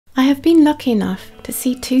have been lucky enough to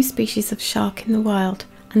see two species of shark in the wild,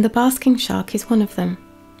 and the basking shark is one of them.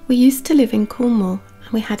 We used to live in Cornwall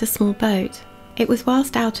and we had a small boat. It was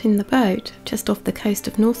whilst out in the boat, just off the coast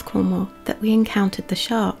of North Cornwall, that we encountered the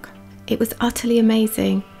shark. It was utterly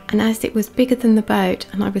amazing, and as it was bigger than the boat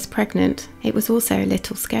and I was pregnant, it was also a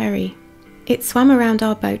little scary. It swam around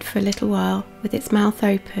our boat for a little while with its mouth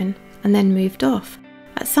open and then moved off.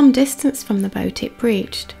 At some distance from the boat it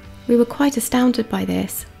breached. We were quite astounded by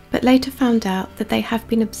this, but later found out that they have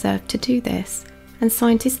been observed to do this, and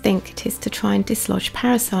scientists think it is to try and dislodge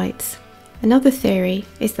parasites. Another theory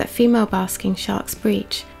is that female basking sharks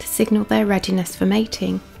breach to signal their readiness for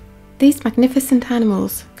mating. These magnificent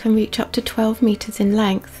animals can reach up to 12 meters in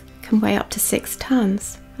length, can weigh up to 6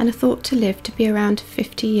 tons, and are thought to live to be around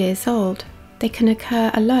 50 years old. They can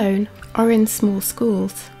occur alone or in small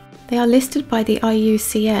schools. They are listed by the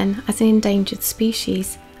IUCN as an endangered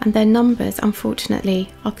species, and their numbers, unfortunately,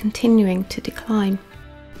 are continuing to decline.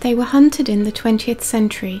 They were hunted in the 20th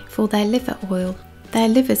century for their liver oil. Their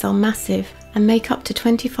livers are massive and make up to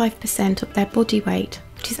 25% of their body weight,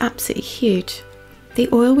 which is absolutely huge. The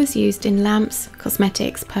oil was used in lamps,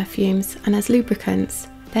 cosmetics, perfumes, and as lubricants.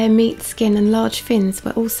 Their meat, skin, and large fins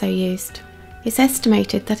were also used. It's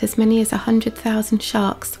estimated that as many as 100,000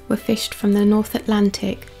 sharks were fished from the North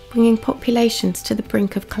Atlantic, bringing populations to the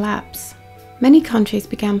brink of collapse. Many countries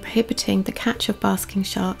began prohibiting the catch of basking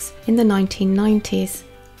sharks in the 1990s,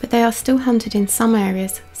 but they are still hunted in some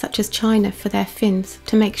areas, such as China, for their fins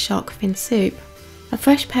to make shark fin soup. A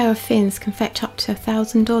fresh pair of fins can fetch up to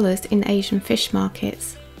 $1,000 in Asian fish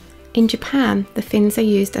markets. In Japan, the fins are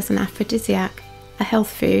used as an aphrodisiac, a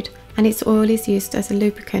health food, and its oil is used as a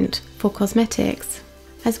lubricant for cosmetics.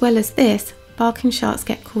 As well as this, basking sharks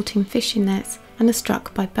get caught in fishing nets and are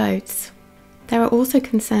struck by boats. There are also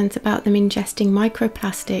concerns about them ingesting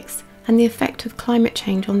microplastics and the effect of climate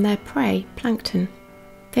change on their prey, plankton.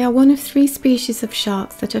 They are one of 3 species of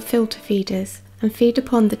sharks that are filter feeders and feed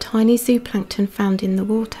upon the tiny zooplankton found in the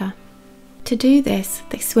water. To do this,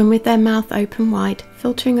 they swim with their mouth open wide,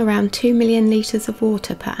 filtering around 2 million litres of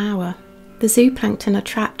water per hour. The zooplankton are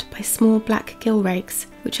trapped by small black gill rakes,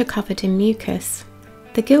 which are covered in mucus.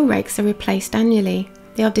 The gill rakes are replaced annually.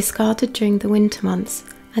 They are discarded during the winter months,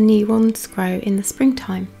 and new ones grow in the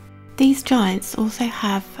springtime. These giants also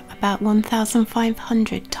have about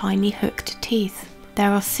 1,500 tiny hooked teeth.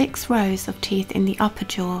 There are 6 rows of teeth in the upper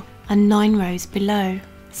jaw and 9 rows below.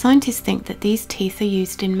 Scientists think that these teeth are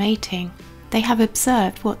used in mating. They have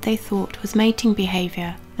observed what they thought was mating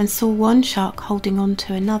behaviour and saw one shark holding on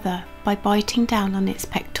to another by biting down on its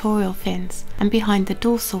pectoral fins and behind the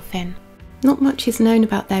dorsal fin. Not much is known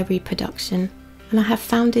about their reproduction, and I have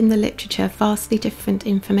found in the literature vastly different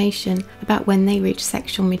information about when they reach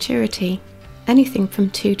sexual maturity, anything from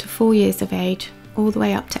 2 to 4 years of age, all the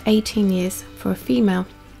way up to 18 years for a female.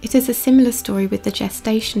 It is a similar story with the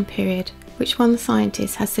gestation period, which one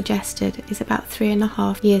scientist has suggested is about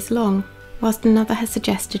 3.5 years long, whilst another has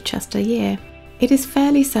suggested just a year. It is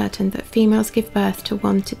fairly certain that females give birth to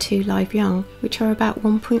 1 to 2 live young, which are about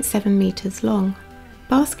 1.7 meters long.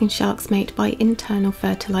 Basking sharks mate by internal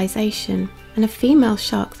fertilization, and a female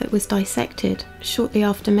shark that was dissected shortly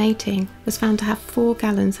after mating was found to have 4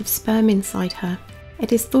 gallons of sperm inside her.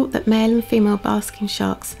 It is thought that male and female basking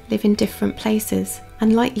sharks live in different places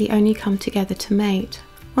and likely only come together to mate.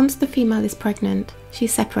 Once the female is pregnant, she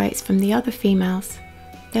separates from the other females.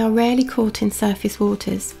 They are rarely caught in surface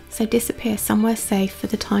waters, so disappear somewhere safe for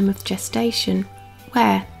the time of gestation.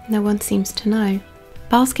 Where? No one seems to know.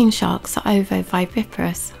 Basking sharks are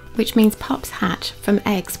ovoviviparous, which means pups hatch from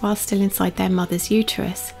eggs while still inside their mother's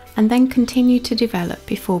uterus and then continue to develop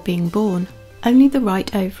before being born. Only the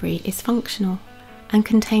right ovary is functional and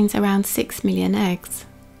contains around 6 million eggs.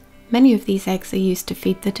 Many of these eggs are used to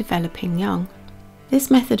feed the developing young.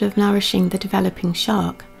 This method of nourishing the developing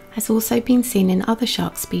shark has also been seen in other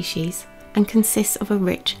shark species and consists of a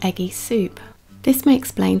rich eggy soup. This may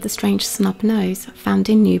explain the strange snub nose found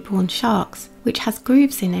in newborn sharks, which has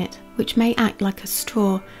grooves in it which may act like a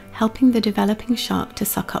straw, helping the developing shark to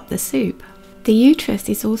suck up the soup. The uterus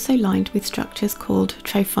is also lined with structures called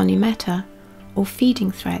trophonymeta, or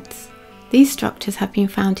feeding threads. These structures have been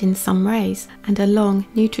found in some rays and are long,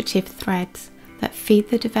 nutritive threads that feed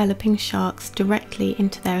the developing sharks directly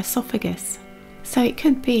into their esophagus. So it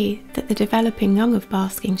could be that the developing young of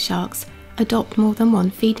basking sharks adopt more than one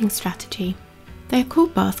feeding strategy. They are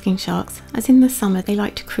called basking sharks as in the summer they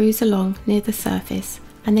like to cruise along near the surface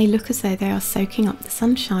and they look as though they are soaking up the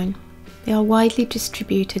sunshine. They are widely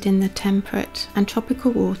distributed in the temperate and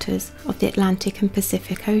tropical waters of the Atlantic and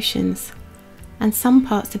Pacific Oceans, and some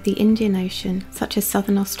parts of the Indian Ocean, such as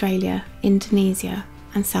southern Australia, Indonesia,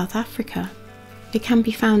 and South Africa. It can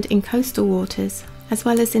be found in coastal waters as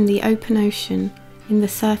well as in the open ocean, in the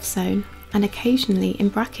surf zone, and occasionally in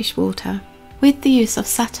brackish water. With the use of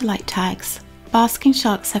satellite tags, basking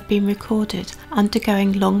sharks have been recorded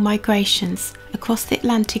undergoing long migrations across the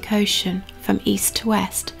Atlantic Ocean from east to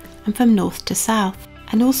west and from north to south,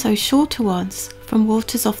 and also shorter ones from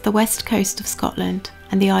waters off the west coast of Scotland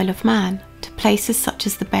and the Isle of Man to places such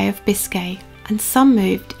as the Bay of Biscay, and some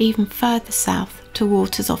moved even further south to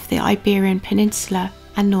waters off the Iberian Peninsula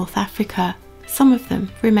and North Africa. Some of them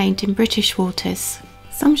remained in British waters.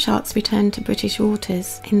 Some sharks returned to British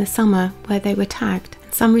waters in the summer where they were tagged,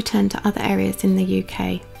 and some returned to other areas in the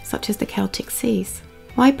UK, such as the Celtic Seas.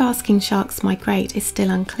 Why basking sharks migrate is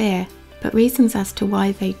still unclear, but reasons as to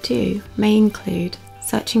why they do may include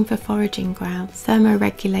searching for foraging grounds,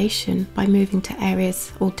 thermoregulation by moving to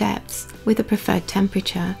areas or depths with a preferred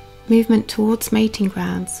temperature, movement towards mating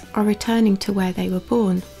grounds, or returning to where they were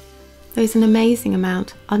born. There is an amazing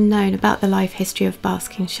amount unknown about the life history of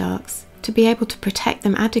basking sharks. To be able to protect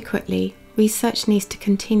them adequately, research needs to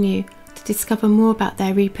continue to discover more about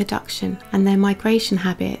their reproduction and their migration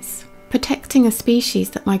habits. Protecting a species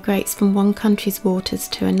that migrates from one country's waters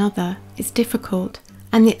to another is difficult,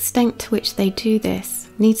 and the extent to which they do this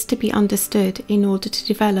needs to be understood in order to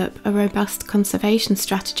develop a robust conservation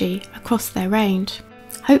strategy across their range.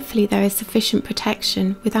 Hopefully there is sufficient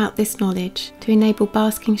protection without this knowledge to enable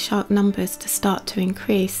basking shark numbers to start to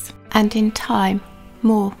increase, and in time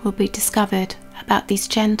more will be discovered about these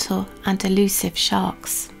gentle and elusive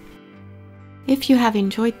sharks. If you have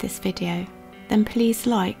enjoyed this video, then please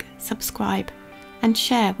like, subscribe and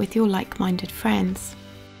share with your like-minded friends.